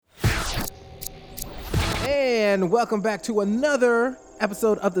And welcome back to another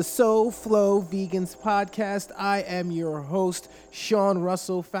episode of the SoFlo Vegans podcast. I am your host, Sean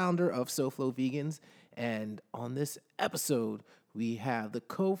Russell, founder of SoFlo Vegans. And on this episode, we have the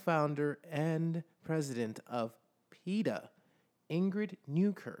co-founder and president of PETA, Ingrid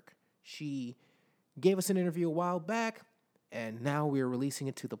Newkirk. She gave us an interview a while back, and now we're releasing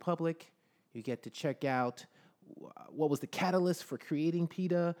it to the public. You get to check out what was the catalyst for creating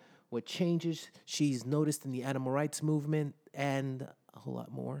PETA, what changes she's noticed in the animal rights movement, and a whole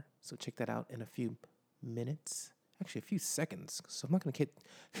lot more. So check that out in a few minutes. Actually, a few seconds. So I'm not going to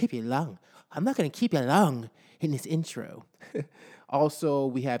keep you long. I'm not going to keep you long in this intro. Also,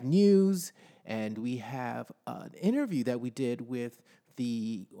 we have news, and we have an interview that we did with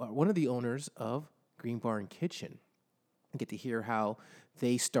one of the owners of Green Barn Kitchen. I get to hear how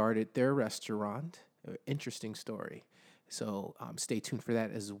they started their restaurant. Interesting story. So stay tuned for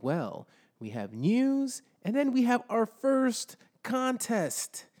that as well. We have news, and then we have our first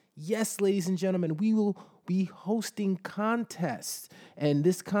contest. Yes, ladies and gentlemen, we will be hosting contests. And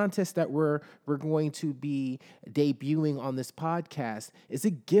this contest that we're going to be debuting on this podcast is a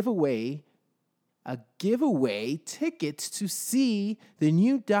giveaway tickets to see the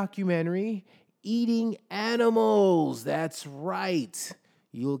new documentary, Eating Animals. That's right.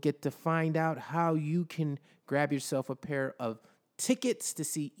 You'll get to find out how you can grab yourself a pair of tickets to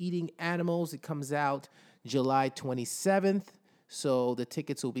see Eating Animals. It comes out July 27th, so the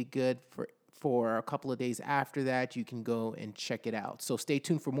tickets will be good for a couple of days after that. You can go and check it out. So stay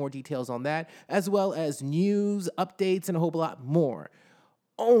tuned for more details on that, as well as news, updates, and a whole lot more.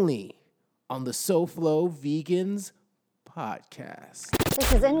 Only on the SoFlo Vegans podcast.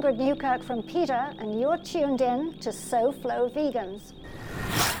 This is Ingrid Newkirk from PETA, and you're tuned in to SoFlo Vegans.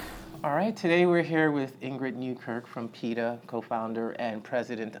 All right, today we're here with Ingrid Newkirk from PETA, co-founder and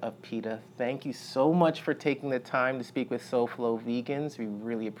president of PETA. Thank you so much for taking the time to speak with SoFlo Vegans. We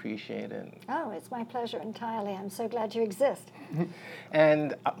really appreciate it. Oh, it's my pleasure entirely. I'm so glad you exist.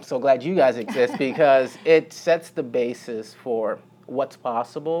 And I'm so glad you guys exist because it sets the basis for what's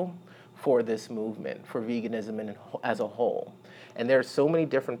possible for this movement, for veganism as a whole. And there are so many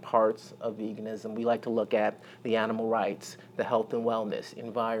different parts of veganism. We like to look at the animal rights, the health and wellness,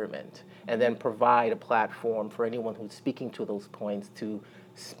 environment, and then provide a platform for anyone who's speaking to those points to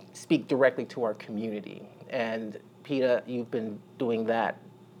speak directly to our community. And PETA, you've been doing that.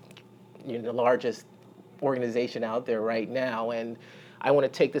 You're the largest organization out there right now. And I want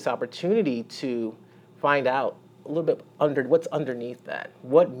to take this opportunity to find out a little bit what's underneath that.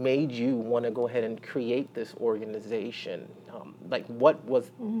 What made you want to go ahead and create this organization? What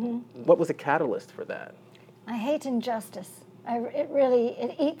was a catalyst for that? I hate injustice.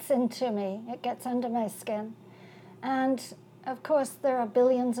 It eats into me. It gets under my skin. And of course, there are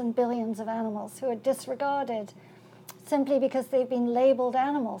billions and billions of animals who are disregarded simply because they've been labeled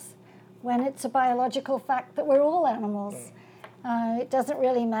animals, when it's a biological fact that we're all animals. It doesn't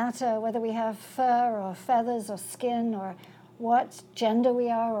really matter whether we have fur or feathers or skin or what gender we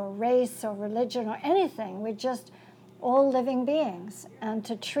are or race or religion or anything. We're just all living beings. And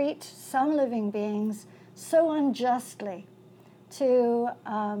to treat some living beings so unjustly, to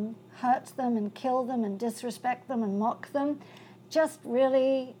hurt them and kill them and disrespect them and mock them, just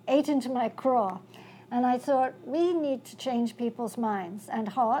really ate into my craw. And I thought, we need to change people's minds and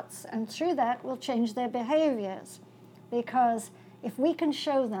hearts, and through that we'll change their behaviors. Because if we can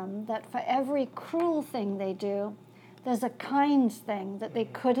show them that for every cruel thing they do, there's a kind thing that they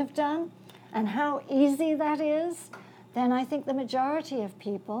could have done, and how easy that is, then I think the majority of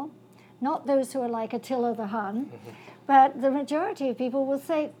people, not those who are like Attila the Hun, but the majority of people will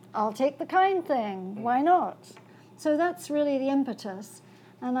say, I'll take the kind thing, why not? So that's really the impetus.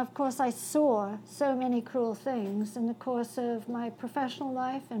 And of course I saw so many cruel things in the course of my professional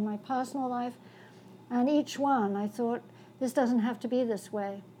life and my personal life, and each one I thought, this doesn't have to be this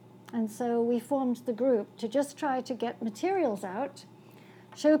way. And so we formed the group to just try to get materials out,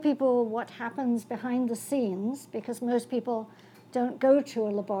 show people what happens behind the scenes, because most people don't go to a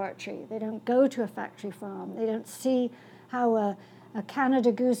laboratory, they don't go to a factory farm, they don't see how a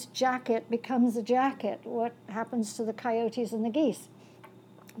Canada Goose jacket becomes a jacket, what happens to the coyotes and the geese.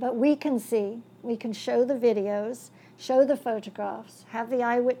 But we can see, we can show the videos, show the photographs, have the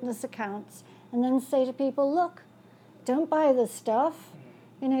eyewitness accounts, and then say to people, look, don't buy this stuff.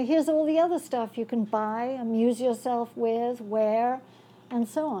 Here's all the other stuff you can buy, amuse yourself with, wear, and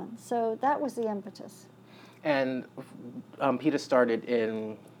so on. So that was the impetus. And PETA started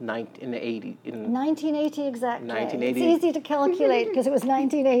in the 80s. In 1980 exactly. 1980. It's easy to calculate because it was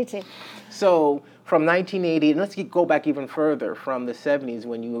 1980. So from 1980, and let's go back even further, from the 70s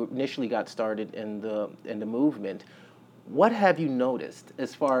when you initially got started in the movement. What have you noticed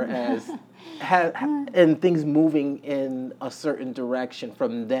as far as and things moving in a certain direction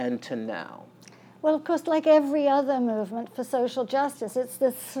from then to now? Well, of course, like every other movement for social justice, it's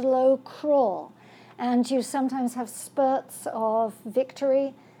this slow crawl. And you sometimes have spurts of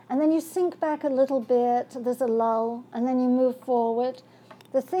victory, and then you sink back a little bit, there's a lull, and then you move forward.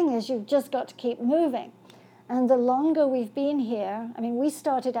 The thing is, you've just got to keep moving. And the longer we've been here, I mean, we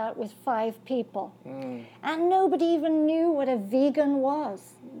started out with 5 people, and nobody even knew what a vegan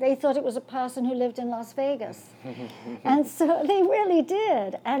was. They thought it was a person who lived in Las Vegas. And so they really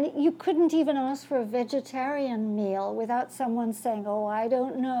did. And you couldn't even ask for a vegetarian meal without someone saying, oh, I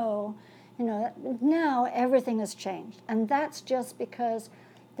don't know. You know, now everything has changed. And that's just because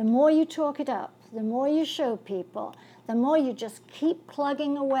the more you talk it up, the more you show people, the more you just keep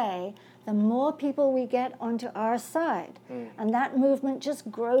plugging away, the more people we get onto our side. And that movement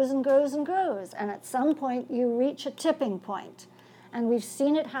just grows and grows and grows. And at some point, you reach a tipping point. And we've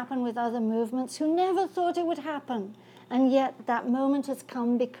seen it happen with other movements who never thought it would happen. And yet that moment has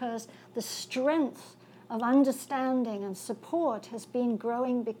come because the strength of understanding and support has been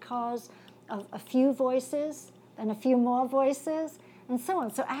growing because of a few voices and a few more voices and so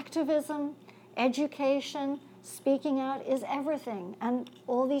on. So activism, education, speaking out is everything. And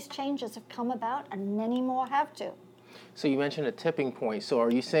all these changes have come about and many more have to. So you mentioned a tipping point. So are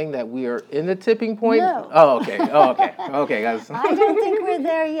you saying that we are in the tipping point? No. Oh, okay. Oh, okay. Okay, guys. I don't think we're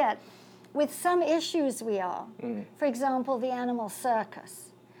there yet. With some issues we are. For example, the animal circus.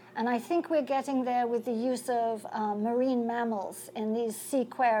 And I think we're getting there with the use of marine mammals in these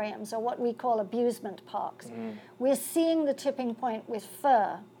seaquariums, or what we call abusement parks. We're seeing the tipping point with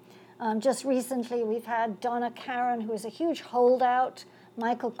fur. Just recently, we've had Donna Karan, who is a huge holdout,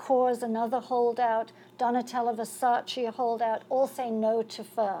 Michael Kors, another holdout, Donatella Versace, a holdout, all say no to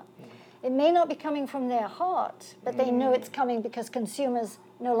fur. It may not be coming from their heart, but they know it's coming because consumers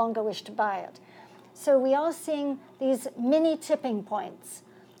no longer wish to buy it. So we are seeing these mini tipping points.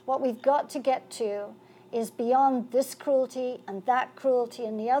 What we've got to get to is beyond this cruelty and that cruelty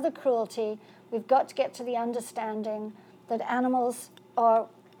and the other cruelty. We've got to get to the understanding that animals are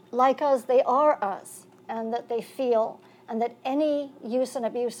like us, they are us, and that they feel, and that any use and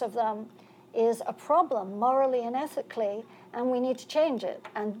abuse of them is a problem morally and ethically, and we need to change it.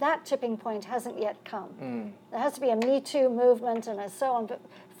 And that tipping point hasn't yet come. There has to be a Me Too movement and so on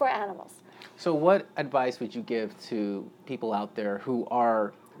for animals. So what advice would you give to people out there who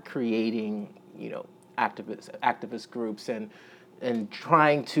are creating, activist groups and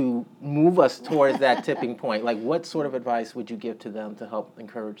trying to move us towards that tipping point? Like, what sort of advice would you give to them to help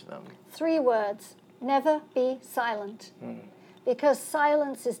encourage them? 3 words: never be silent. Because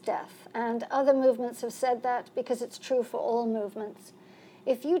silence is death, and other movements have said that because it's true for all movements.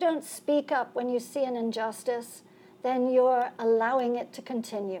 If you don't speak up when you see an injustice, then you're allowing it to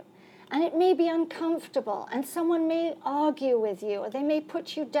continue. And it may be uncomfortable, and someone may argue with you, or they may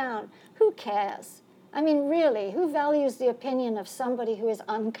put you down. Who cares? I mean, really, who values the opinion of somebody who is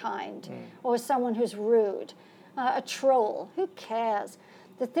unkind, or someone who's rude, a troll? Who cares?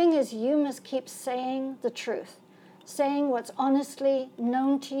 The thing is, you must keep saying the truth, saying what's honestly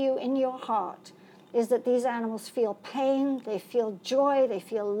known to you in your heart, is that these animals feel pain, they feel joy, they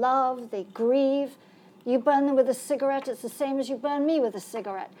feel love, they grieve. You burn them with a cigarette, it's the same as you burn me with a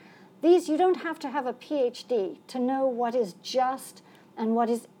cigarette. You don't have to have a PhD to know what is just and what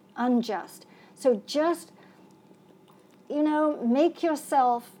is unjust. So just, make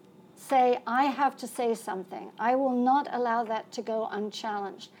yourself say, I have to say something. I will not allow that to go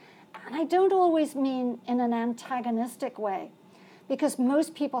unchallenged. And I don't always mean in an antagonistic way, because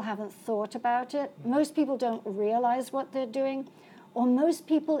most people haven't thought about it. Most people don't realize what they're doing. Or most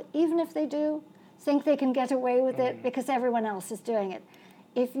people, even if they do, think they can get away with it because everyone else is doing it.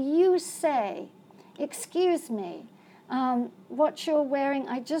 If you say, excuse me, what you're wearing,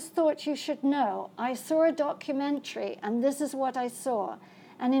 I just thought you should know. I saw a documentary and this is what I saw.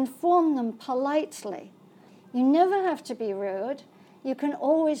 And inform them politely. You never have to be rude. You can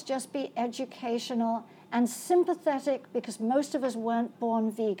always just be educational and sympathetic, because most of us weren't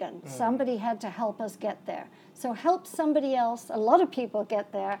born vegan. Somebody had to help us get there. So help somebody else. A lot of people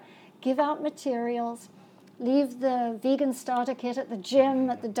get there. Give out materials. Leave the vegan starter kit at the gym,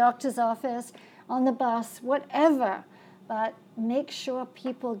 at the doctor's office, on the bus, whatever. But make sure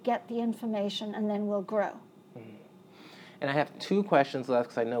people get the information, and then we'll grow. And I have 2 questions left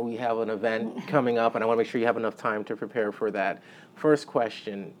because I know we have an event coming up, and I want to make sure you have enough time to prepare for that. First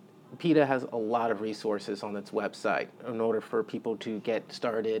question. PETA has a lot of resources on its website in order for people to get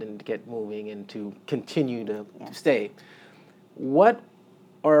started and to get moving and to continue to stay. What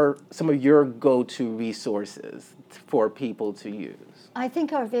are some of your go-to resources for people to use? I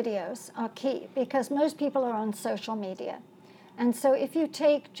think our videos are key because most people are on social media. And so if you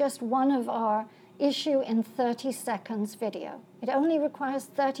take just one of our issue in 30 seconds video, it only requires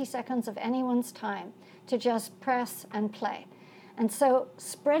 30 seconds of anyone's time to just press and play. And so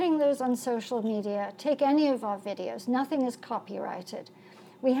spreading those on social media, take any of our videos, nothing is copyrighted.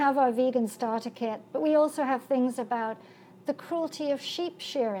 We have our vegan starter kit, but we also have things about the cruelty of sheep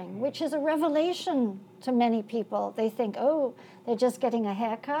shearing, which is a revelation to many people. They think, oh, they're just getting a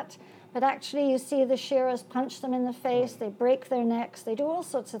haircut. But actually, you see the shearers punch them in the face, they break their necks, they do all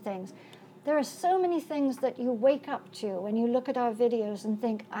sorts of things. There are so many things that you wake up to when you look at our videos and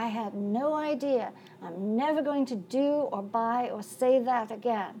think, I had no idea. I'm never going to do or buy or say that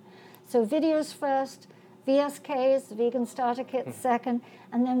again. So videos first, VSKs, Vegan Starter Kit second,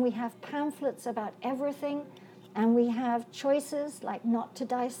 and then we have pamphlets about everything. And we have choices like not to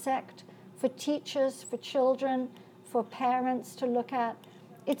dissect for teachers, for children, for parents to look at.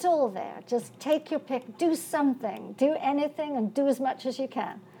 It's all there. Just take your pick, do something, do anything, and do as much as you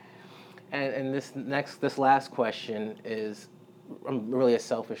can. And this last question is really a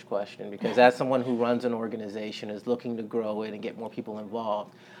selfish question, because as someone who runs an organization, is looking to grow it and get more people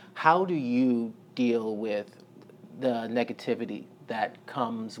involved, how do you deal with the negativity that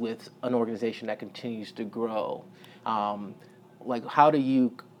comes with an organization that continues to grow? Like, how do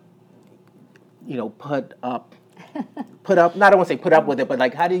you put up, not, I don't want to say put up with it, but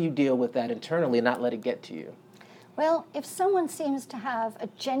like, how do you deal with that internally and not let it get to you? Well, if someone seems to have a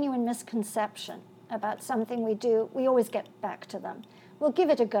genuine misconception about something we do, we always get back to them. We'll give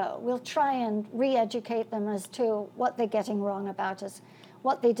it a go. We'll try and re-educate them as to what they're getting wrong about us,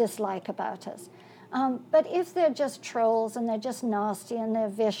 what they dislike about us. But if they're just trolls and they're just nasty and they're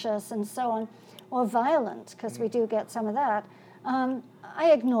vicious and so on, or violent, because we do get some of that,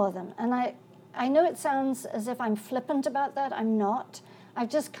 I ignore them. And I know it sounds as if I'm flippant about that. I'm not. I've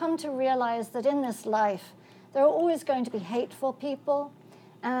just come to realize that in this life, there are always going to be hateful people,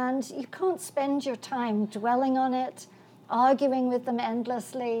 and you can't spend your time dwelling on it, arguing with them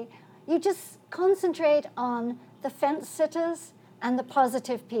endlessly. You just concentrate on the fence sitters and the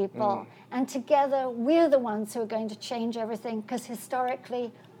positive people. And together, we're the ones who are going to change everything, because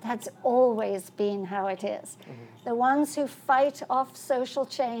historically, that's always been how it is. The ones who fight off social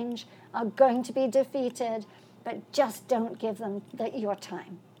change are going to be defeated, but just don't give them your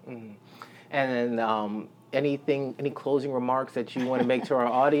time. And then any closing remarks that you want to make to our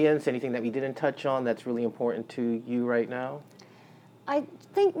audience, anything that we didn't touch on that's really important to you right now? I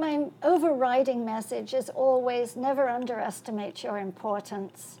think my overriding message is always never underestimate your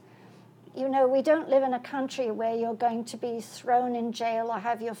importance. You know, we don't live in a country where you're going to be thrown in jail or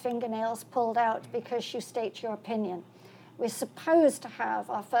have your fingernails pulled out because you state your opinion. We're supposed to have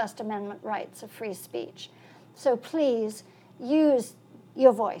our First Amendment rights of free speech. So please use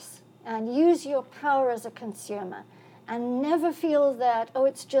your voice and use your power as a consumer, and never feel that, oh,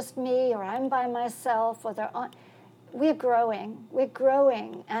 it's just me, or I'm by myself, or we're growing.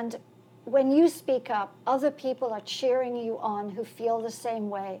 And when you speak up, other people are cheering you on who feel the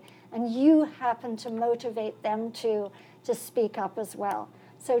same way, and you happen to motivate them to speak up as well.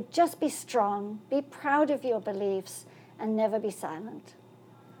 So just be strong, be proud of your beliefs, and never be silent.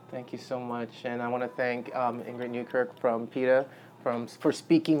 Thank you so much. And I want to thank Ingrid Newkirk from PETA for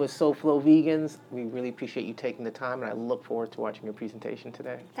speaking with SoFlo Vegans. We really appreciate you taking the time, and I look forward to watching your presentation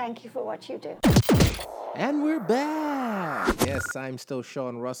today. Thank you for what you do. And we're back. Yes, I'm still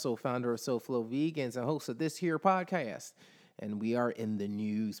Sean Russell, founder of SoFlo Vegans and host of this here podcast. And we are in the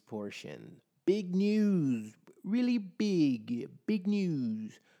news portion. Big news, really big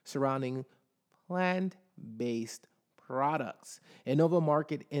news surrounding plant-based products. Innova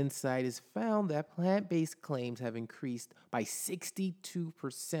Market Insight has found that plant-based claims have increased by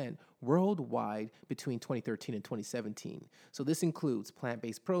 62% worldwide between 2013 and 2017. So this includes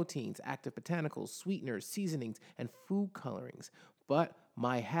plant-based proteins, active botanicals, sweeteners, seasonings, and food colorings. But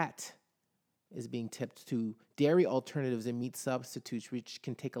my hat is being tipped to dairy alternatives and meat substitutes, which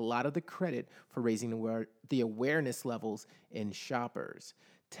can take a lot of the credit for raising the awareness levels in shoppers.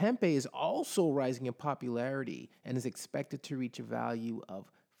 Tempeh is also rising in popularity and is expected to reach a value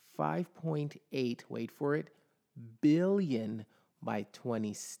of 5.8, wait for it, billion by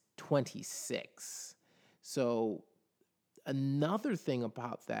 2026. So another thing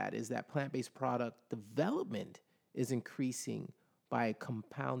about that is that plant-based product development is increasing by a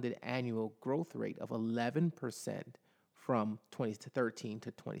compounded annual growth rate of 11% from 2013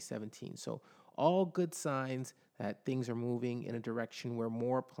 to 2017. So all good signs that things are moving in a direction where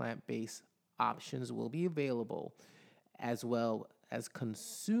more plant-based options will be available, as well as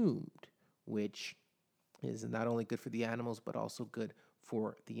consumed, which is not only good for the animals, but also good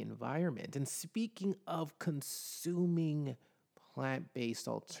for the environment. And speaking of consuming plant-based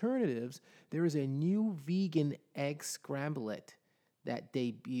alternatives, there is a new vegan egg scramblet that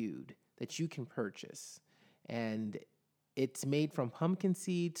debuted that you can purchase. And it's made from pumpkin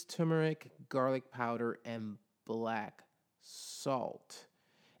seeds, turmeric, garlic powder, and black salt.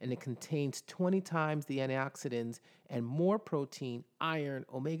 And it contains 20 times the antioxidants and more protein, iron,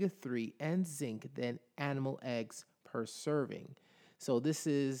 omega-3, and zinc than animal eggs per serving. So this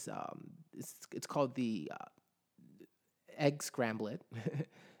is, it's called the egg scramblet,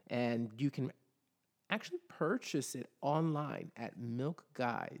 and you can actually purchase it online at Milk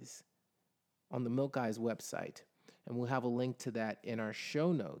Guys, on the Milk Guys website. And we'll have a link to that in our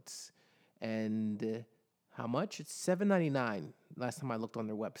show notes. And how much? It's $7.99 last time I looked on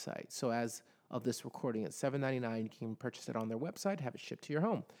their website. So as of this recording, it's $7.99. You can purchase it on their website, have it shipped to your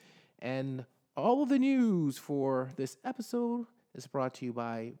home. And all of the news for this episode is brought to you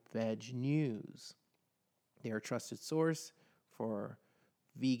by Veg News. They're a trusted source for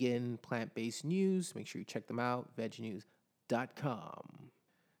vegan, plant-based news. Make sure you check them out, vegnews.com.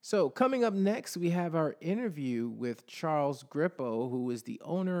 So coming up next, we have our interview with Charles Grippo, who is the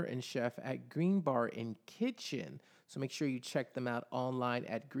owner and chef at Green Bar and Kitchen. So make sure you check them out online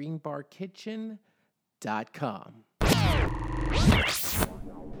at greenbarkitchen.com.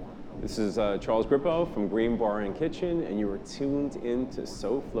 This is Charles Grippo from Green Bar and Kitchen, and you are tuned in to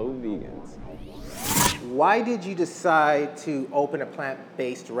SoFlo Vegans. Why did you decide to open a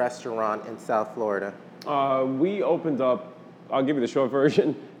plant-based restaurant in South Florida? We opened up, I'll give you the short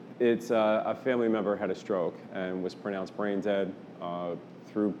version. It's a family member had a stroke and was pronounced brain dead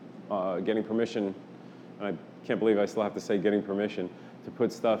through getting permission, and I can't believe I still have to say getting permission, to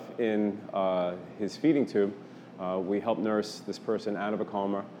put stuff in his feeding tube. We helped nurse this person out of a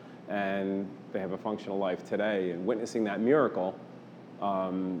coma, and they have a functional life today. And witnessing that miracle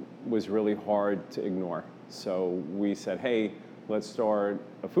was really hard to ignore. So we said, hey, let's start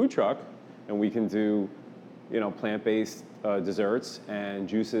a food truck, and we can do, plant-based desserts and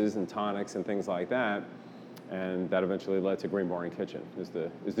juices and tonics and things like that. And that eventually led to Green Bar and Kitchen, is the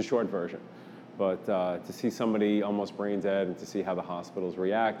short version. But to see somebody almost brain dead and to see how the hospitals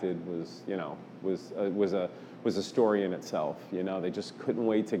reacted was a story in itself. They just couldn't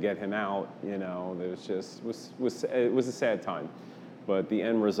wait to get him out. It was a sad time. But the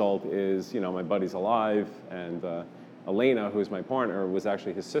end result is, my buddy's alive, and Elena, who's my partner, was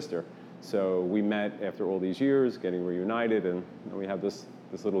actually his sister. So we met after all these years, getting reunited, and we have this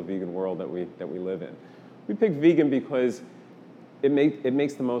little vegan world that we live in. We picked vegan because it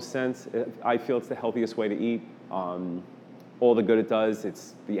makes the most sense. I feel it's the healthiest way to eat. All the good it does,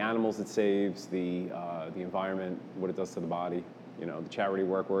 it's the animals it saves, the environment, what it does to the body, the charity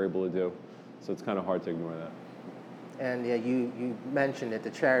work we're able to do. So it's kind of hard to ignore that. And yeah, you mentioned it, the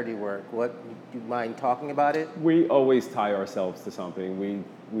charity work. Do you mind talking about it? We always tie ourselves to something. We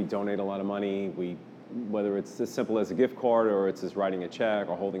donate a lot of money. Whether it's as simple as a gift card, or it's as writing a check,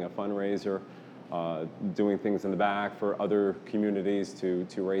 or holding a fundraiser, doing things in the back for other communities to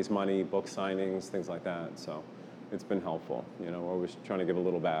raise money, book signings, things like that. So it's been helpful. We're always trying to give a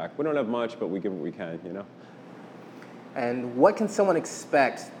little back. We don't have much, but we give what we can. And what can someone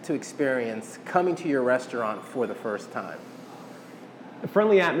expect to experience coming to your restaurant for the first time? A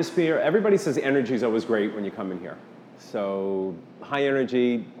friendly atmosphere. Everybody says energy is always great when you come in here. So high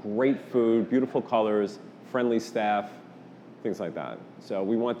energy, great food, beautiful colors, friendly staff, things like that. So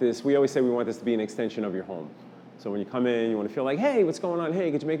we always say we want this to be an extension of your home. So when you come in, you want to feel like, hey, what's going on?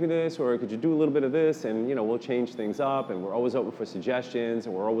 Hey, could you make me this? Or could you do a little bit of this? And we'll change things up, and we're always open for suggestions,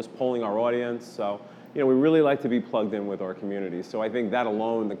 and we're always polling our audience. So we really like to be plugged in with our community. So I think that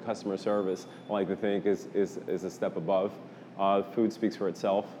alone, the customer service, I like to think, is a step above. Food speaks for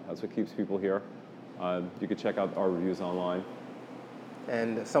itself. That's what keeps people here. You can check out our reviews online.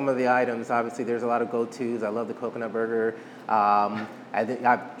 And some of the items, obviously, there's a lot of go-tos. I love the coconut burger.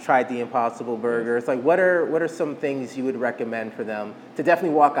 I've tried the Impossible Burger. It's like, what are some things you would recommend for them to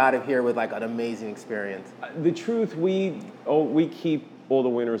definitely walk out of here with like an amazing experience? The truth, we keep all the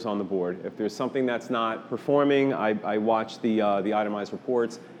winners on the board. If there's something that's not performing, I watch the itemized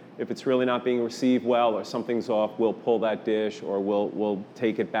reports. If it's really not being received well or something's off, we'll pull that dish, or we'll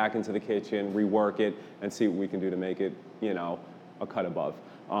take it back into the kitchen, rework it, and see what we can do to make it, a cut above.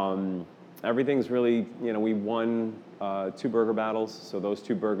 everything's really, we won 2 burger battles, so those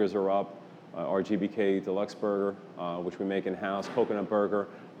 2 burgers are up. Our GBK Deluxe Burger, which we make in-house, Coconut Burger.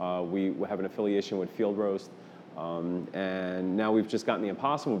 We have an affiliation with Field Roast. And now we've just gotten the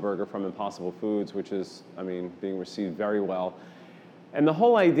Impossible Burger from Impossible Foods, which is, being received very well. And the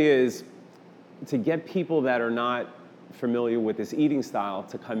whole idea is to get people that are not familiar with this eating style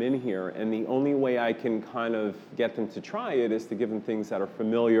to come in here, and the only way I can kind of get them to try it is to give them things that are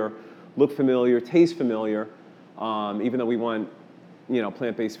familiar, look familiar, taste familiar, even though we want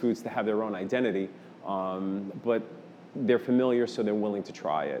plant-based foods to have their own identity, but they're familiar, so they're willing to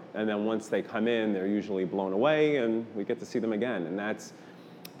try it. And then once they come in, they're usually blown away, and we get to see them again. And that's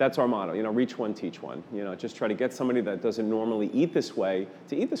our motto, reach one, teach one. Just try to get somebody that doesn't normally eat this way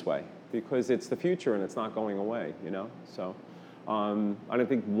to eat this way, because it's the future and it's not going away, So I don't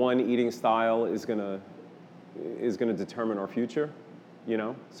think one eating style is gonna determine our future,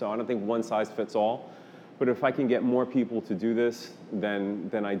 So I don't think one size fits all. But if I can get more people to do this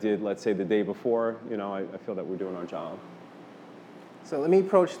than I did, let's say, the day before, I feel that we're doing our job. So let me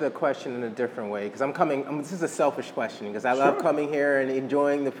approach the question in a different way, because this is a selfish question, because I love coming here and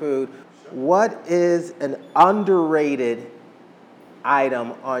enjoying the food. What is an underrated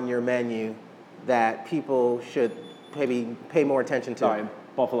item on your menu that people should maybe pay more attention to? Sorry,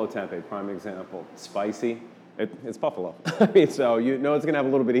 buffalo tempeh, prime example. Spicy, it's buffalo. So it's gonna have a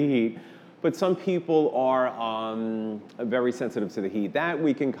little bit of heat. But some people are very sensitive to the heat. That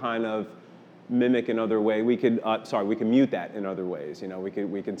we can kind of mimic another way. We can mute that in other ways.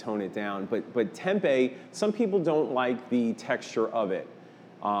 We can tone it down. But tempeh, some people don't like the texture of it.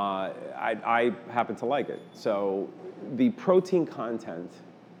 I happen to like it. So the protein content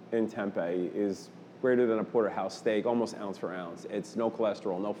in tempeh is greater than a porterhouse steak, almost ounce for ounce. It's no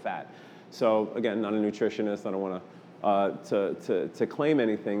cholesterol, no fat. So again, not a nutritionist. I don't want to claim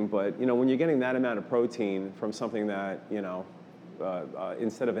anything, but when you're getting that amount of protein from something that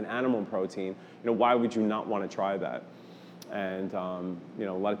instead of an animal protein, why would you not want to try that? And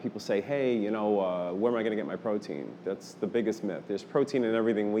a lot of people say, hey, where am I going to get my protein? That's the biggest myth. There's protein in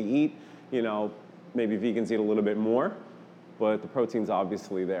everything we eat. Maybe vegans eat a little bit more, but the protein's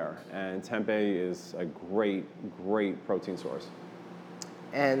obviously there. And tempeh is a great, great protein source.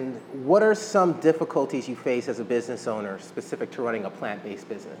 And what are some difficulties you face as a business owner specific to running a plant-based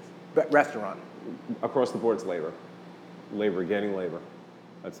business, restaurant? Across the board, it's labor. Getting labor.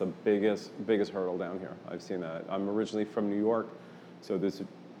 That's the biggest hurdle down here. I've seen that. I'm originally from New York, so there's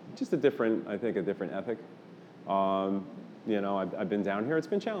just a different ethic. I've been down here. It's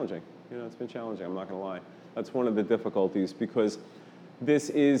been challenging. It's been challenging. I'm not going to lie. That's one of the difficulties, because this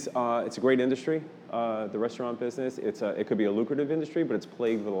is it's a great industry, the restaurant business. It could be a lucrative industry, but it's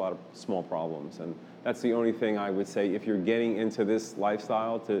plagued with a lot of small problems. And that's the only thing I would say, if you're getting into this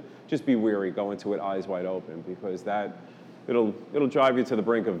lifestyle, to just be wary, go into it eyes wide open, because it'll drive you to the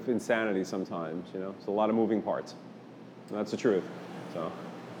brink of insanity sometimes. It's a lot of moving parts. And that's the truth. So.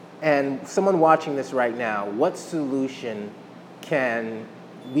 And someone watching this right now, what solution can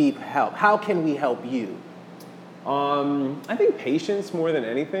we help? How can we help you? I think patience more than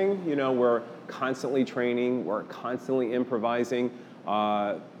anything. We're constantly training, we're constantly improvising.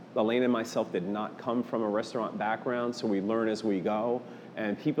 Elaine and myself did not come from a restaurant background, so we learn as we go.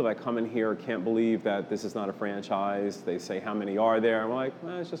 And people that come in here can't believe that this is not a franchise. They say, how many are there? I'm like,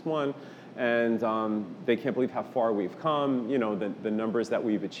 it's just one. And they can't believe how far we've come, the numbers that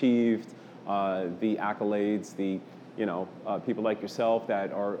we've achieved, the accolades, the people like yourself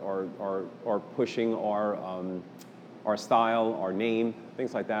that are pushing our style, our name,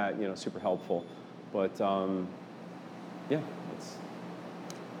 things like that. Super helpful. But it's.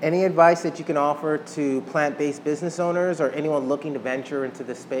 Any advice that you can offer to plant-based business owners or anyone looking to venture into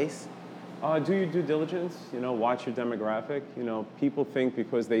this space? Do your due diligence. Watch your demographic. People think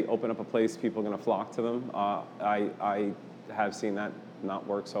because they open up a place, people are going to flock to them. I have seen that not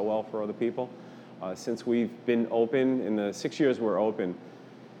work so well for other people. Since we've been open, in the 6 years we're open,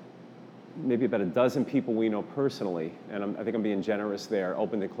 maybe about a dozen people we know personally, and I think I'm being generous there,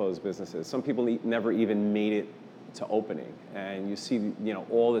 opened and closed businesses. Some people never even made it to opening, and you see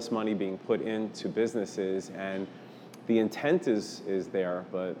all this money being put into businesses, and the intent is there,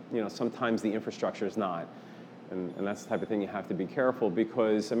 but sometimes the infrastructure is not, and that's the type of thing you have to be careful,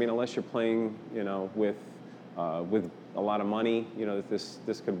 because unless you're playing with a lot of money, this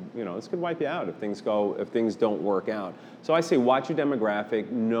could wipe you out if things don't work out. So I say watch your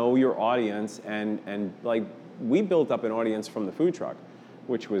demographic, know your audience, and like we built up an audience from the food truck,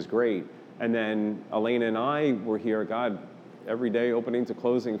 which was great. And then Elena and I were here, every day opening to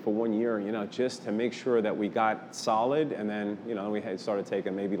closing for 1 year, just to make sure that we got solid. And then, we had started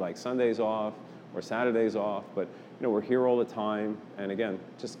taking maybe like Sundays off or Saturdays off. But, we're here all the time. And again,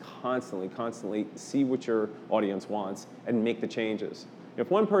 just constantly see what your audience wants and make the changes. If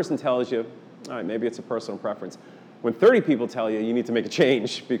one person tells you, all right, maybe it's a personal preference. When 30 people tell you, you need to make a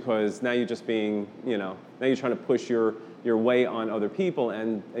change, because now you're just being, now you're trying to push your way on other people,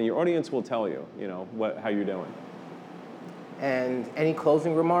 and your audience will tell you, how you're doing. And any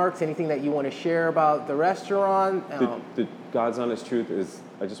closing remarks, anything that you want to share about the restaurant? The God's honest truth is,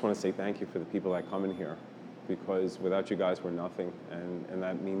 I just want to say thank you for the people that come in here, because without you guys, we're nothing, and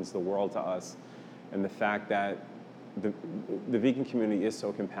that means the world to us. And the fact that the vegan community is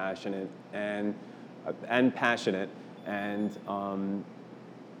so compassionate and passionate, and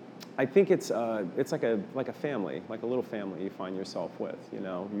I think it's like a family, like a little family you find yourself with.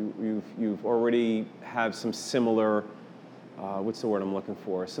 You've already have some similar, what's the word I'm looking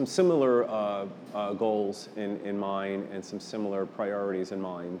for? Some similar goals in mind, and some similar priorities in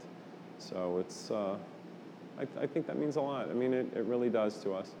mind. So it's I think that means a lot. I mean, it really does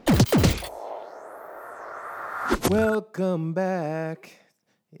to us. Welcome back.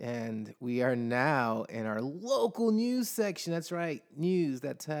 And we are now in our local news section. That's right, news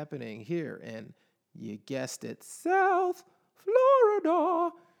that's happening here in, you guessed it, South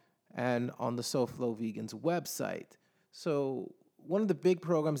Florida, and on the SoFlo Vegans website. So one of the big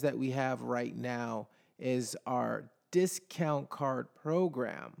programs that we have right now is our discount card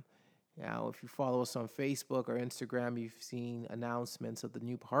program. Now, if you follow us on Facebook or Instagram, you've seen announcements of the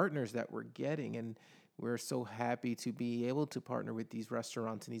new partners that we're getting, and we're so happy to be able to partner with these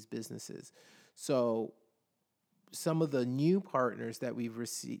restaurants and these businesses. So some of the new partners that we've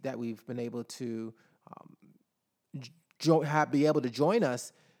received, that we've been able to be able to join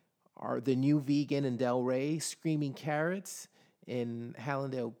us, are the New Vegan in Delray, Screaming Carrots in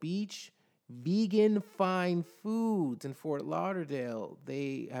Hallandale Beach, Vegan Fine Foods in Fort Lauderdale.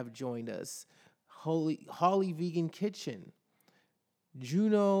 They have joined us. Holly Vegan Kitchen,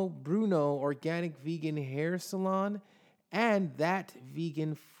 Juno Bruno Organic Vegan Hair Salon, and That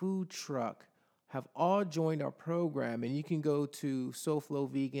Vegan Food Truck have all joined our program. And you can go to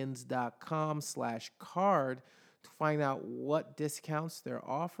soflovegans.com/card to find out what discounts they're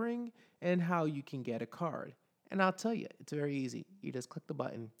offering and how you can get a card. And I'll tell you, it's very easy. You just click the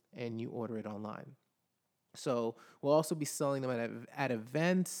button and you order it online. So we'll also be selling them at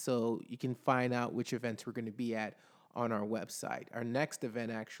events, so you can find out which events we're going to be at on our website. Our next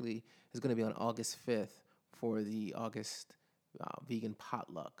event actually is going to be on August 5th for the August Vegan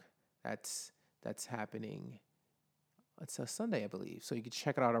Potluck. That's happening. It's a Sunday, I believe. So you can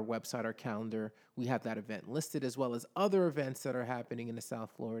check out our website, our calendar. We have that event listed, as well as other events that are happening in the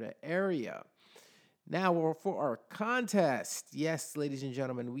South Florida area. Now, for our contest. Yes, ladies and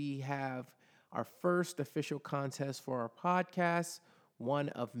gentlemen, we have our first official contest for our podcast, one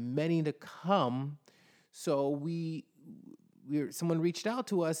of many to come. So someone reached out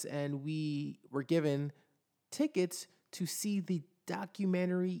to us, and we were given tickets to see the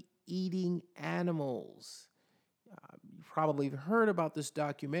documentary Eating Animals. You've probably heard about this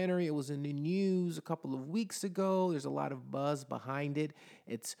documentary. It was in the news a couple of weeks ago. There's a lot of buzz behind it.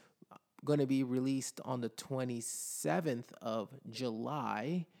 It's going to be released on the 27th of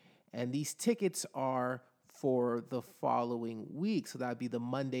July, and these tickets are for the following week. So that'd be the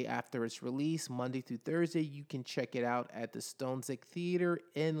Monday after it's released, Monday through Thursday. You can check it out at the Stonezic Theater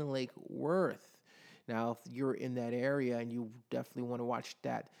in Lake Worth. Now, if you're in that area and you definitely want to watch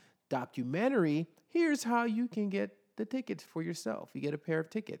that documentary, here's how you can get the tickets for yourself. You get a pair of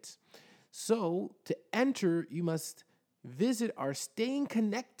tickets. So to enter, you must visit our Staying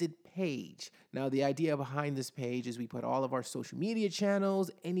Connected page. Now, the idea behind this page is we put all of our social media channels,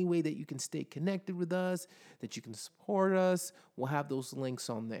 any way that you can stay connected with us, that you can support us. We'll have those links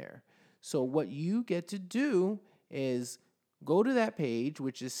on there. So what you get to do is go to that page,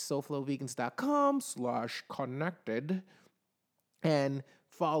 which is soflovegans.com/connected, and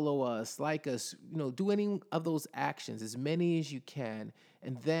follow us, like us, do any of those actions, as many as you can.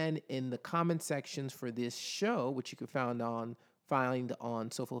 And then in the comment sections for this show, which you can find on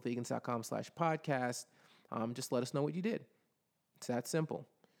soflovegans.com/podcast, just let us know what you did. It's that simple.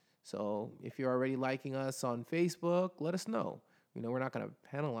 So if you're already liking us on Facebook, let us know. We're not going to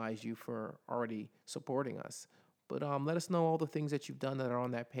penalize you for already supporting us. But let us know all the things that you've done that are on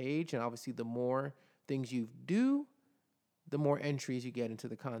that page. And obviously, the more things you do, the more entries you get into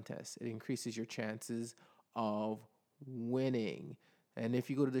the contest. It increases your chances of winning. And if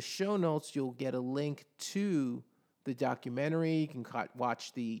you go to the show notes, you'll get a link to the documentary. You can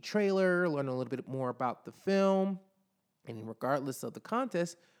watch the trailer, learn a little bit more about the film. And regardless of the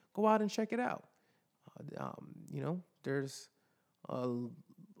contest, go out and check it out. There's a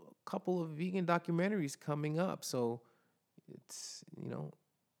couple of vegan documentaries coming up. So it's,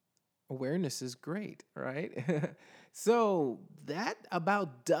 awareness is great, right? So that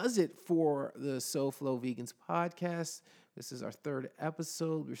about does it for the SoFlo Vegans podcast. This is our third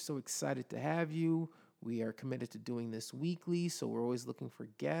episode. We're so excited to have you. We are committed to doing this weekly, so we're always looking for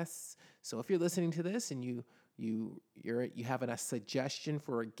guests. So if you're listening to this and you have a suggestion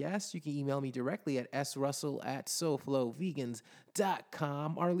for a guest, you can email me directly at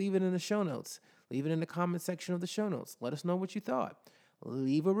srussell@soflovegans.com or leave it in the show notes. Leave it in the comment section of the show notes. Let us know what you thought.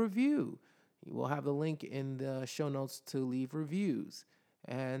 Leave a review. We'll have the link in the show notes to leave reviews.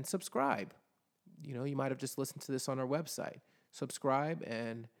 And subscribe. You might have just listened to this on our website. Subscribe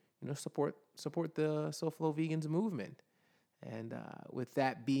and support the SoFlo Vegans movement. And with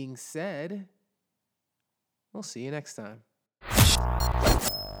that being said, we'll see you next time.